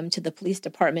accompany them to the police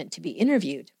department to be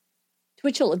interviewed.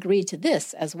 Twitchell agreed to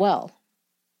this as well.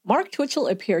 Mark Twitchell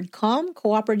appeared calm,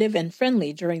 cooperative, and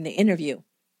friendly during the interview.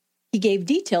 He gave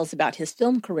details about his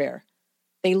film career.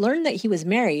 They learned that he was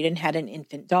married and had an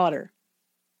infant daughter.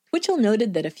 Twitchell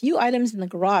noted that a few items in the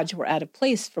garage were out of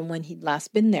place from when he'd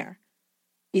last been there.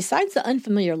 Besides the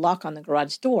unfamiliar lock on the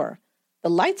garage door, the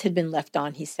lights had been left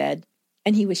on, he said,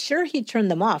 and he was sure he'd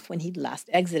turned them off when he'd last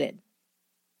exited.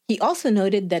 He also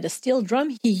noted that a steel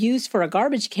drum he used for a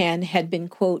garbage can had been,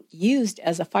 quote, used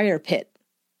as a fire pit.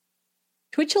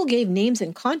 Twitchell gave names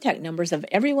and contact numbers of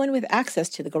everyone with access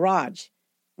to the garage,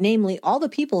 namely all the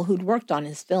people who'd worked on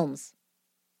his films.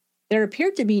 There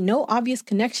appeared to be no obvious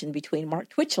connection between Mark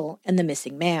Twitchell and the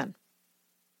missing man.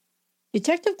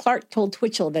 Detective Clark told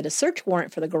Twitchell that a search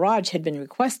warrant for the garage had been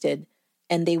requested,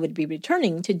 and they would be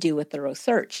returning to do a thorough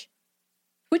search.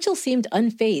 Twitchell seemed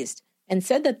unfazed and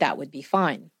said that that would be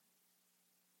fine.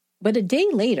 But a day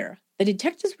later, the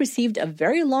detectives received a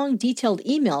very long, detailed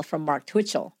email from Mark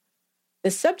Twitchell.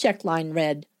 The subject line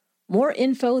read, "More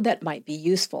info that might be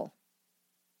useful."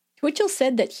 Twitchell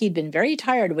said that he'd been very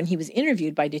tired when he was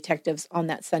interviewed by detectives on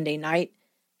that Sunday night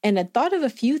and had thought of a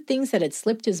few things that had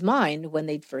slipped his mind when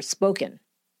they'd first spoken.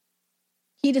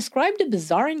 He described a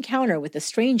bizarre encounter with a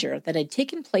stranger that had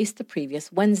taken place the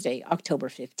previous Wednesday, October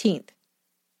 15th.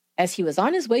 As he was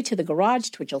on his way to the garage,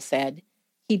 Twitchell said,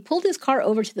 he'd pulled his car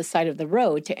over to the side of the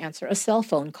road to answer a cell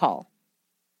phone call.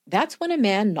 That's when a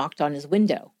man knocked on his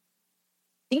window.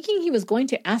 Thinking he was going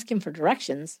to ask him for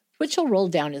directions, Twitchell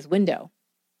rolled down his window.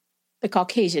 The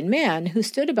Caucasian man, who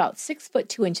stood about 6 foot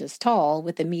 2 inches tall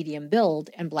with a medium build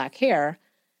and black hair,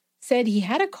 said he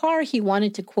had a car he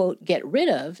wanted to, quote, get rid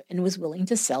of and was willing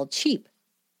to sell cheap.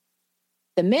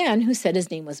 The man, who said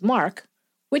his name was Mark,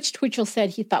 which Twitchell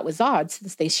said he thought was odd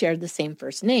since they shared the same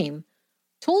first name,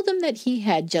 told him that he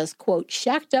had just, quote,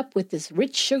 shacked up with this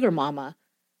rich sugar mama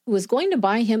who was going to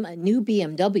buy him a new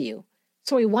BMW,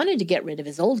 so he wanted to get rid of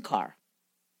his old car.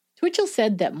 Twitchell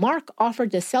said that Mark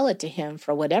offered to sell it to him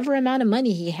for whatever amount of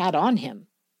money he had on him.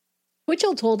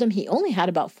 Twitchell told him he only had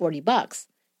about $40,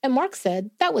 and Mark said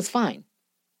that was fine.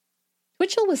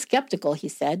 Twitchell was skeptical, he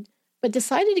said, but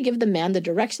decided to give the man the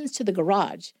directions to the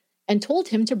garage and told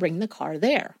him to bring the car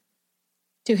there.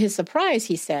 To his surprise,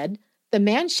 he said, the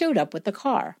man showed up with the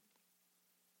car.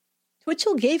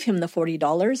 Twitchell gave him the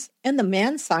 $40, and the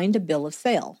man signed a bill of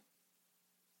sale.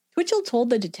 Twitchell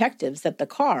told the detectives that the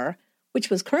car, which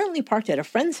was currently parked at a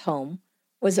friend's home,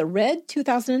 was a red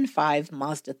 2005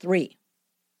 Mazda 3.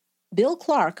 Bill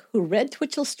Clark, who read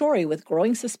Twitchell's story with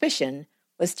growing suspicion,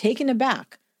 was taken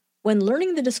aback when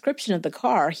learning the description of the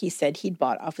car he said he'd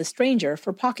bought off a stranger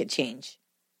for pocket change.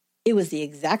 It was the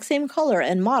exact same color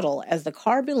and model as the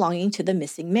car belonging to the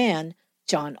missing man,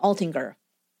 John Altinger.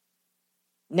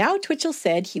 Now Twitchell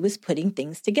said he was putting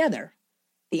things together.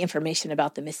 The information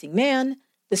about the missing man,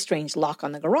 the strange lock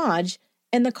on the garage,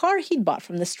 and the car he'd bought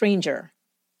from the stranger.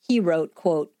 He wrote,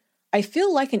 quote, "I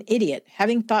feel like an idiot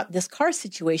having thought this car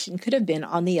situation could have been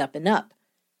on the up and up.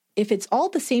 If it's all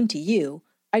the same to you,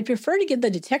 I'd prefer to give the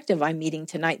detective I'm meeting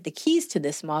tonight the keys to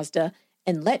this Mazda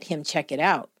and let him check it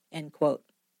out," end quote.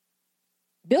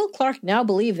 Bill Clark now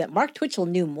believed that Mark Twitchell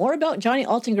knew more about Johnny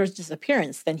Altinger's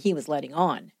disappearance than he was letting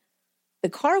on. The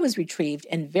car was retrieved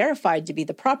and verified to be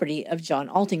the property of John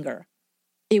Altinger.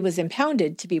 It was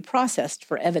impounded to be processed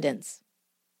for evidence.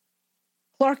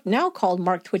 Clark now called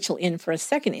Mark Twitchell in for a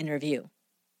second interview.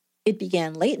 It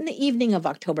began late in the evening of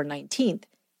October 19th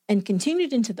and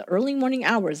continued into the early morning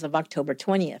hours of October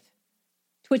 20th.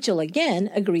 Twitchell again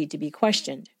agreed to be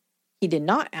questioned. He did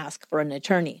not ask for an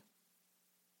attorney.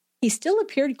 He still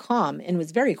appeared calm and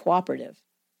was very cooperative.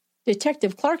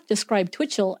 Detective Clark described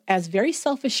Twitchell as very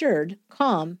self-assured,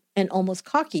 calm, and almost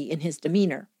cocky in his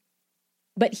demeanor.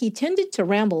 But he tended to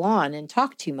ramble on and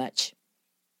talk too much.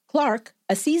 Clark,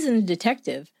 a seasoned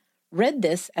detective, read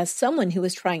this as someone who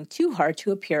was trying too hard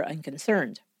to appear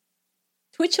unconcerned.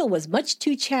 Twitchell was much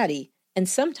too chatty and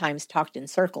sometimes talked in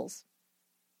circles.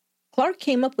 Clark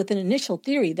came up with an initial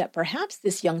theory that perhaps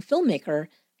this young filmmaker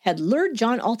had lured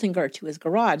John Altinger to his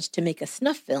garage to make a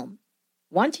snuff film,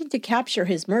 wanting to capture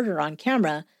his murder on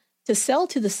camera to sell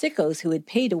to the sickos who would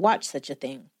pay to watch such a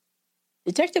thing.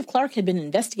 Detective Clark had been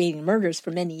investigating murders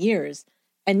for many years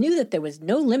and knew that there was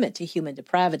no limit to human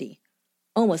depravity.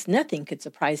 Almost nothing could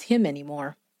surprise him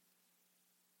anymore.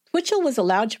 Twitchell was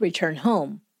allowed to return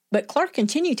home, but Clark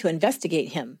continued to investigate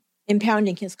him,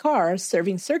 impounding his car,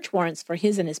 serving search warrants for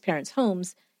his and his parents'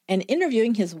 homes, and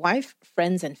interviewing his wife,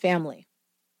 friends, and family.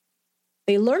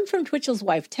 They learned from Twitchell's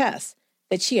wife, Tess,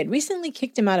 that she had recently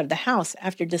kicked him out of the house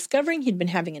after discovering he'd been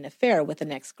having an affair with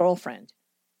an ex-girlfriend.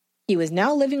 He was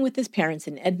now living with his parents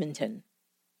in Edmonton.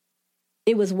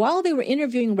 It was while they were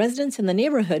interviewing residents in the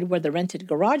neighborhood where the rented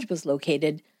garage was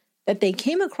located that they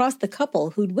came across the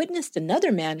couple who'd witnessed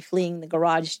another man fleeing the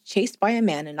garage chased by a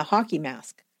man in a hockey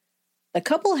mask. The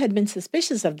couple had been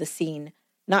suspicious of the scene,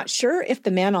 not sure if the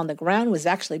man on the ground was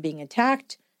actually being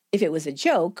attacked, if it was a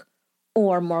joke,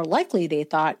 or more likely they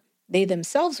thought they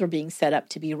themselves were being set up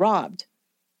to be robbed.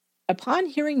 Upon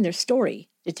hearing their story,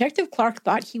 Detective Clark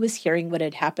thought he was hearing what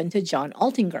had happened to John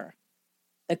Altinger.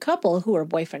 The couple, who were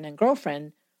boyfriend and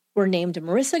girlfriend, were named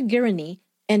Marissa Girany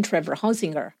and Trevor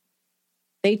Hausinger.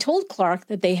 They told Clark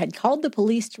that they had called the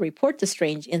police to report the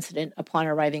strange incident upon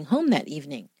arriving home that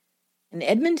evening. An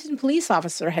Edmonton police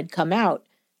officer had come out,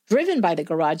 driven by the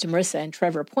garage Marissa and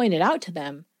Trevor pointed out to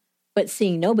them, but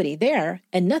seeing nobody there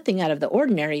and nothing out of the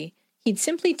ordinary, he'd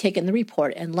simply taken the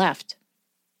report and left.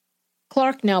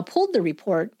 Clark now pulled the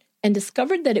report and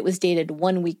discovered that it was dated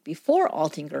 1 week before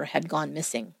Altinger had gone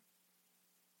missing.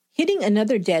 Hitting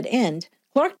another dead end,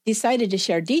 Clark decided to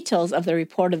share details of the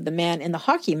report of the man in the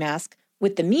hockey mask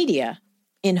with the media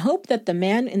in hope that the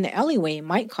man in the alleyway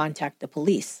might contact the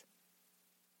police.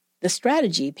 The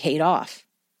strategy paid off.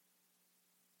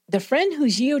 The friend who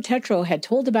Gio Tetreault had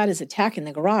told about his attack in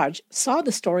the garage saw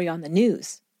the story on the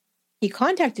news. He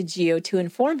contacted Gio to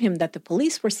inform him that the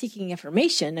police were seeking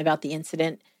information about the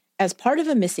incident as part of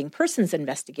a missing persons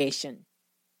investigation.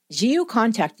 Gio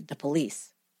contacted the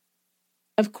police.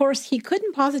 Of course, he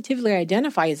couldn't positively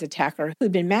identify his attacker,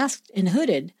 who'd been masked and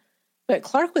hooded, but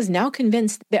Clark was now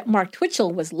convinced that Mark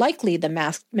Twitchell was likely the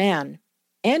masked man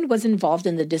and was involved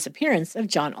in the disappearance of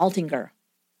John Altinger.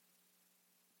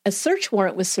 A search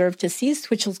warrant was served to seize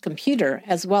Twitchell's computer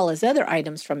as well as other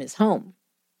items from his home.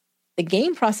 The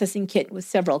game processing kit with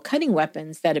several cutting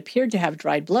weapons that appeared to have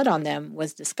dried blood on them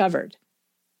was discovered.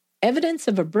 Evidence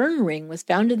of a burn ring was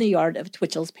found in the yard of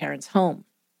Twitchell's parents' home.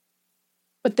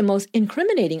 But the most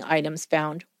incriminating items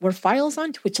found were files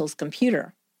on Twitchell's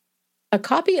computer. A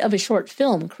copy of a short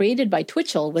film created by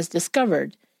Twitchell was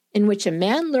discovered, in which a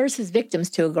man lures his victims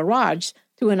to a garage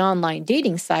through an online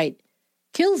dating site,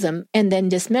 kills him, and then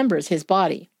dismembers his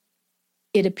body.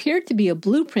 It appeared to be a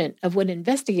blueprint of what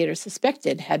investigators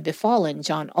suspected had befallen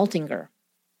John Altinger.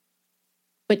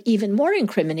 But even more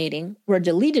incriminating were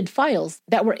deleted files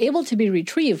that were able to be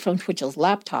retrieved from Twitchell's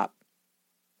laptop.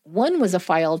 One was a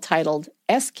file titled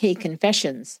SK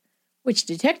Confessions, which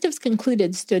detectives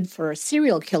concluded stood for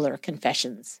Serial Killer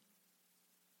Confessions.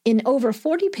 In over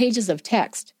 40 pages of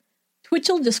text,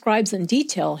 Twitchell describes in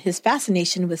detail his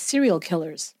fascination with serial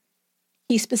killers.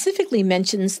 He specifically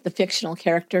mentions the fictional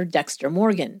character Dexter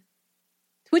Morgan.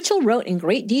 Twitchell wrote in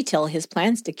great detail his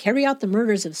plans to carry out the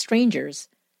murders of strangers,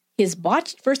 his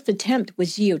botched first attempt with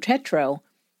Gio Tetreault,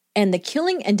 and the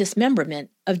killing and dismemberment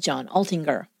of John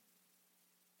Altinger.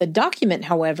 The document,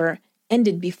 however,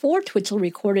 ended before Twitchell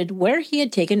recorded where he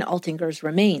had taken Altinger's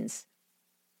remains.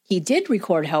 He did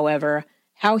record, however,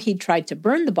 how he tried to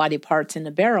burn the body parts in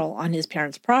a barrel on his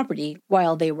parents' property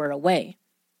while they were away.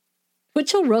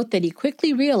 Twitchell wrote that he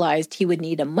quickly realized he would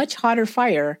need a much hotter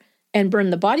fire and burn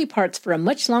the body parts for a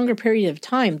much longer period of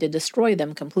time to destroy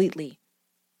them completely.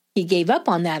 He gave up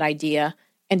on that idea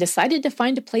and decided to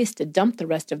find a place to dump the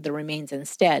rest of the remains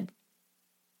instead.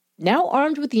 Now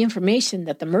armed with the information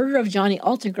that the murder of Johnny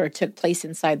Altinger took place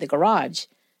inside the garage,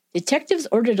 detectives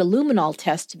ordered a luminol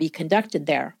test to be conducted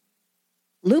there.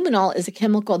 Luminol is a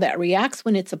chemical that reacts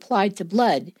when it's applied to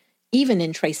blood, even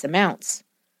in trace amounts.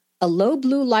 A low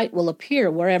blue light will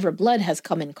appear wherever blood has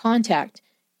come in contact,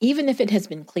 even if it has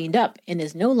been cleaned up and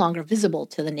is no longer visible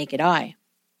to the naked eye.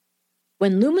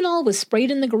 When luminol was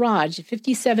sprayed in the garage at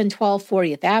 5712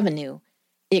 40th Avenue,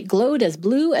 it glowed as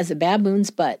blue as a baboon's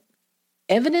butt.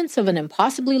 Evidence of an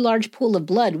impossibly large pool of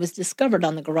blood was discovered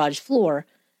on the garage floor,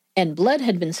 and blood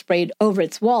had been sprayed over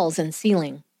its walls and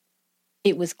ceiling.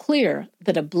 It was clear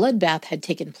that a bloodbath had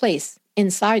taken place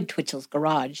inside Twitchell's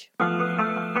garage.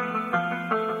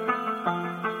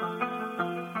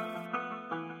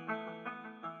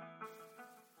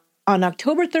 On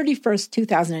October 31,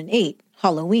 2008,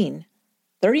 Halloween,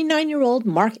 39-year-old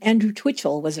Mark Andrew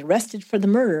Twitchell was arrested for the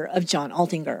murder of John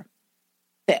Altinger.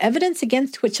 The evidence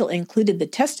against Twitchell included the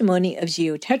testimony of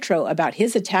Gio Tetreault about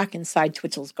his attack inside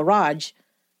Twitchell's garage,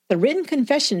 the written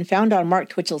confession found on Mark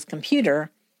Twitchell's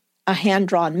computer, a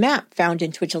hand-drawn map found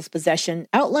in Twitchell's possession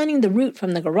outlining the route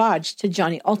from the garage to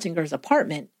Johnny Altinger's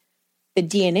apartment, the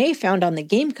DNA found on the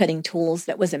game-cutting tools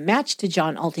that was a match to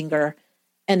John Altinger,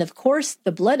 and of course,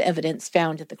 the blood evidence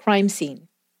found at the crime scene.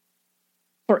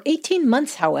 For 18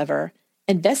 months, however,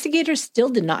 investigators still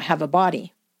did not have a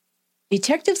body.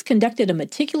 Detectives conducted a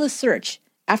meticulous search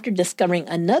after discovering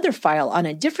another file on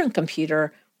a different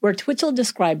computer where Twitchell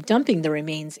described dumping the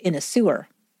remains in a sewer.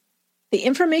 The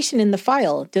information in the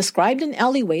file described an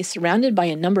alleyway surrounded by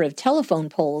a number of telephone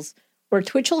poles where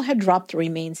Twitchell had dropped the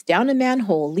remains down a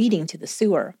manhole leading to the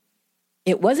sewer.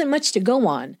 It wasn't much to go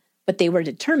on, but they were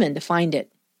determined to find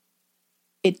it.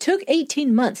 It took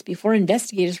 18 months before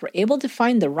investigators were able to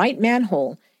find the right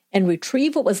manhole and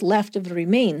retrieve what was left of the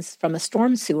remains from a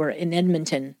storm sewer in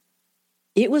Edmonton.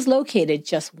 It was located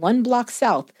just 1 block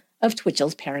south of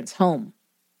Twitchell's parents' home.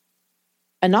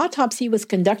 An autopsy was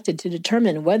conducted to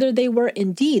determine whether they were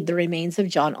indeed the remains of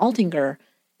John Altinger,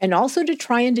 and also to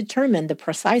try and determine the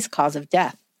precise cause of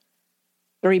death.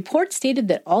 The report stated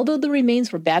that although the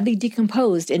remains were badly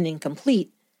decomposed and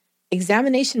incomplete,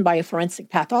 examination by a forensic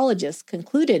pathologist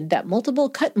concluded that multiple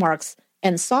cut marks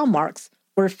and saw marks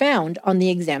were found on the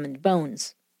examined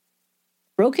bones.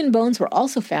 Broken bones were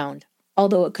also found,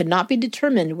 although it could not be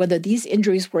determined whether these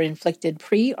injuries were inflicted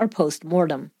pre- or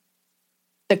post-mortem.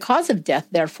 The cause of death,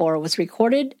 therefore, was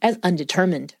recorded as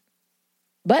undetermined.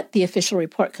 But the official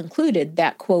report concluded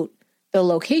that, quote, the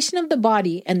location of the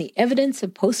body and the evidence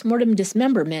of post-mortem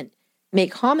dismemberment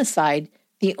make homicide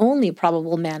the only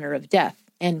probable manner of death,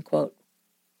 end quote.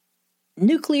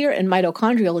 Nuclear and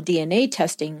mitochondrial DNA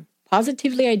testing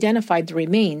positively identified the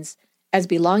remains as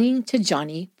belonging to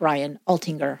Johnny Brian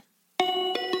Altinger.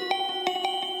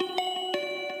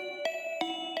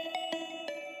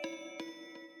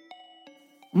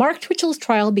 Mark Twitchell's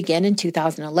trial began in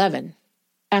 2011.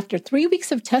 After 3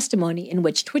 weeks of testimony in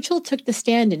which Twitchell took the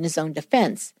stand in his own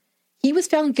defense, he was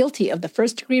found guilty of the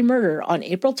first-degree murder on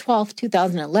April 12,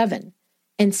 2011,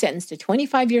 and sentenced to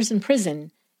 25 years in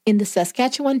prison in the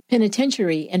Saskatchewan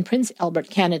Penitentiary in Prince Albert,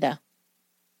 Canada.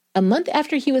 A month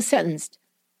after he was sentenced,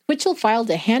 Twitchell filed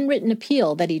a handwritten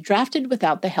appeal that he drafted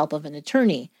without the help of an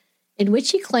attorney, in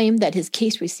which he claimed that his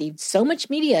case received so much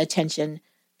media attention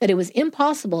that it was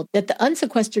impossible that the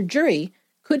unsequestered jury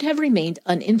could have remained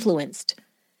uninfluenced.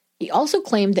 He also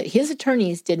claimed that his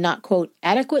attorneys did not, quote,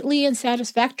 adequately and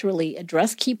satisfactorily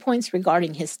address key points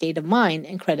regarding his state of mind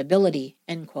and credibility,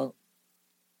 end quote.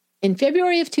 In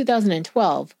February of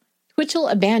 2012, Twitchell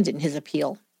abandoned his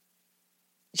appeal.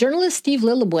 Journalist Steve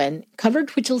Lillibuen covered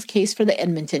Twitchell's case for the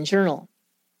Edmonton Journal.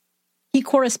 He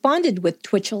corresponded with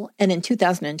Twitchell and in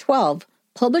 2012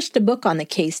 published a book on the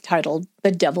case titled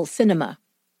The Devil's Cinema.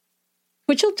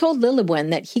 Twitchell told Lillibuen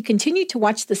that he continued to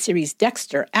watch the series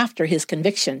Dexter after his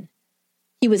conviction.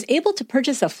 He was able to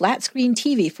purchase a flat-screen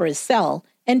TV for his cell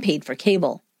and paid for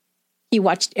cable. He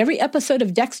watched every episode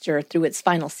of Dexter through its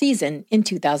final season in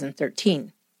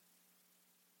 2013.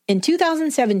 In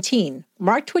 2017,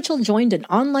 Mark Twitchell joined an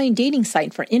online dating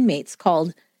site for inmates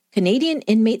called Canadian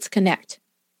Inmates Connect.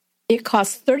 It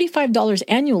costs $35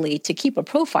 annually to keep a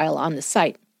profile on the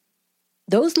site.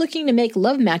 Those looking to make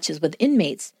love matches with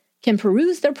inmates can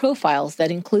peruse their profiles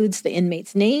that includes the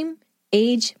inmate's name,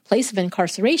 age, place of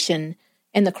incarceration,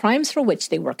 and the crimes for which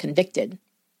they were convicted.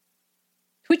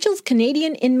 Twitchell's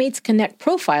Canadian Inmates Connect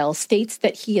profile states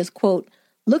that he is, quote,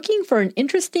 looking for an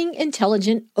interesting,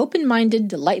 intelligent, open-minded,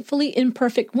 delightfully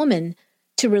imperfect woman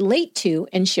to relate to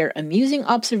and share amusing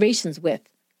observations with,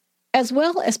 as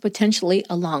well as potentially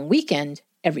a long weekend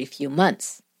every few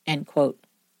months, end quote.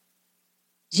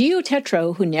 Gio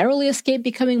Tetreault, who narrowly escaped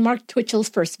becoming Mark Twitchell's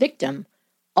first victim,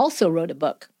 also wrote a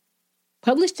book.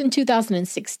 Published in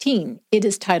 2016, it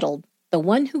is titled The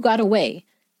One Who Got Away,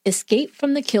 Escape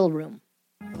from the Kill Room.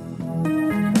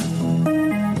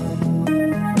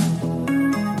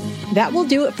 That will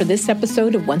do it for this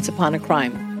episode of Once Upon a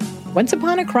Crime. Once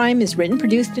Upon a Crime is written,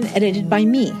 produced, and edited by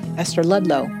me, Esther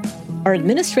Ludlow. Our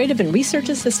administrative and research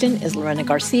assistant is Lorena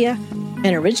Garcia, and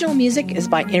original music is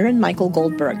by Aaron Michael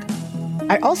Goldberg.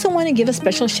 I also want to give a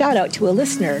special shout out to a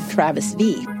listener, Travis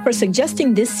V, for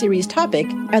suggesting this series topic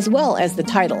as well as the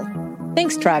title.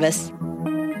 Thanks, Travis.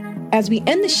 As we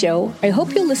end the show, I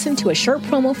hope you'll listen to a short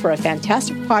promo for a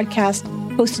fantastic podcast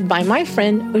hosted by my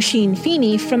friend Oisin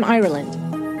Feeney from Ireland.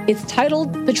 It's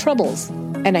titled The Troubles,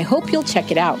 and I hope you'll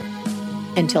check it out.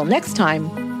 Until next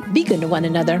time, be good to one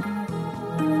another.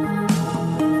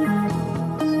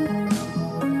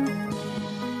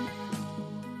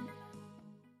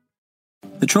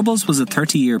 The Troubles was a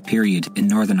 30-year period in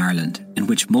Northern Ireland in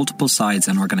which multiple sides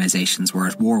and organisations were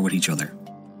at war with each other.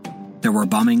 There were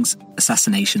bombings,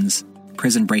 assassinations,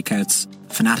 prison breakouts,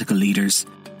 fanatical leaders,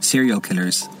 serial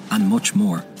killers, and much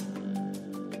more.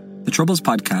 The Troubles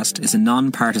podcast is a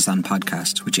non-partisan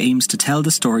podcast which aims to tell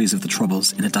the stories of the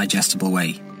Troubles in a digestible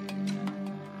way.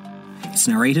 It's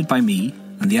narrated by me,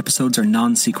 and the episodes are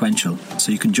non-sequential,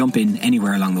 so you can jump in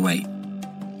anywhere along the way.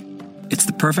 It's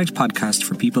the perfect podcast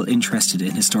for people interested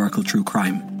in historical true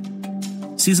crime.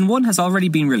 Season 1 has already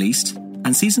been released,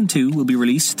 and Season 2 will be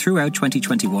released throughout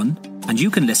 2021, and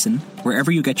you can listen wherever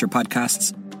you get your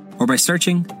podcasts, or by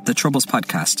searching The Troubles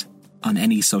Podcast on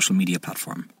any social media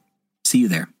platform. See you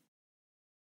there.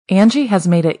 Angie has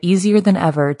made it easier than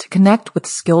ever to connect with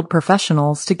skilled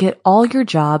professionals to get all your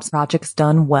jobs projects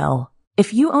done well.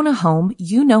 If you own a home,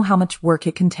 you know how much work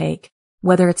it can take,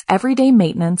 whether it's everyday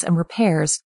maintenance and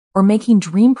repairs or making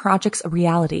dream projects a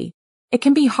reality. It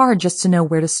can be hard just to know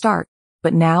where to start,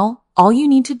 but now all you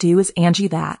need to do is Angie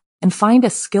that and find a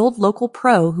skilled local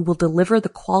pro who will deliver the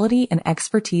quality and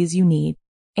expertise you need.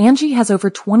 Angie has over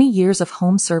 20 years of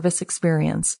home service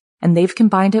experience, and they've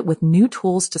combined it with new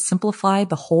tools to simplify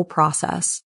the whole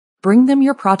process. Bring them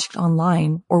your project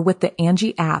online or with the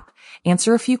Angie app,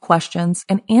 answer a few questions,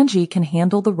 and Angie can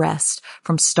handle the rest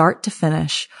from start to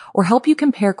finish, or help you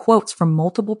compare quotes from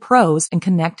multiple pros and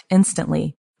connect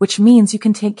instantly, which means you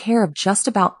can take care of just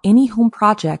about any home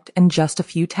project in just a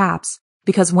few taps.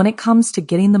 Because when it comes to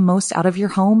getting the most out of your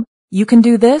home, you can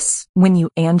do this when you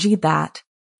Angie that.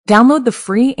 Download the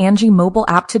free Angie mobile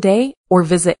app today or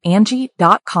visit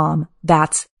Angie.com.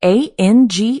 That's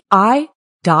ANGI.com.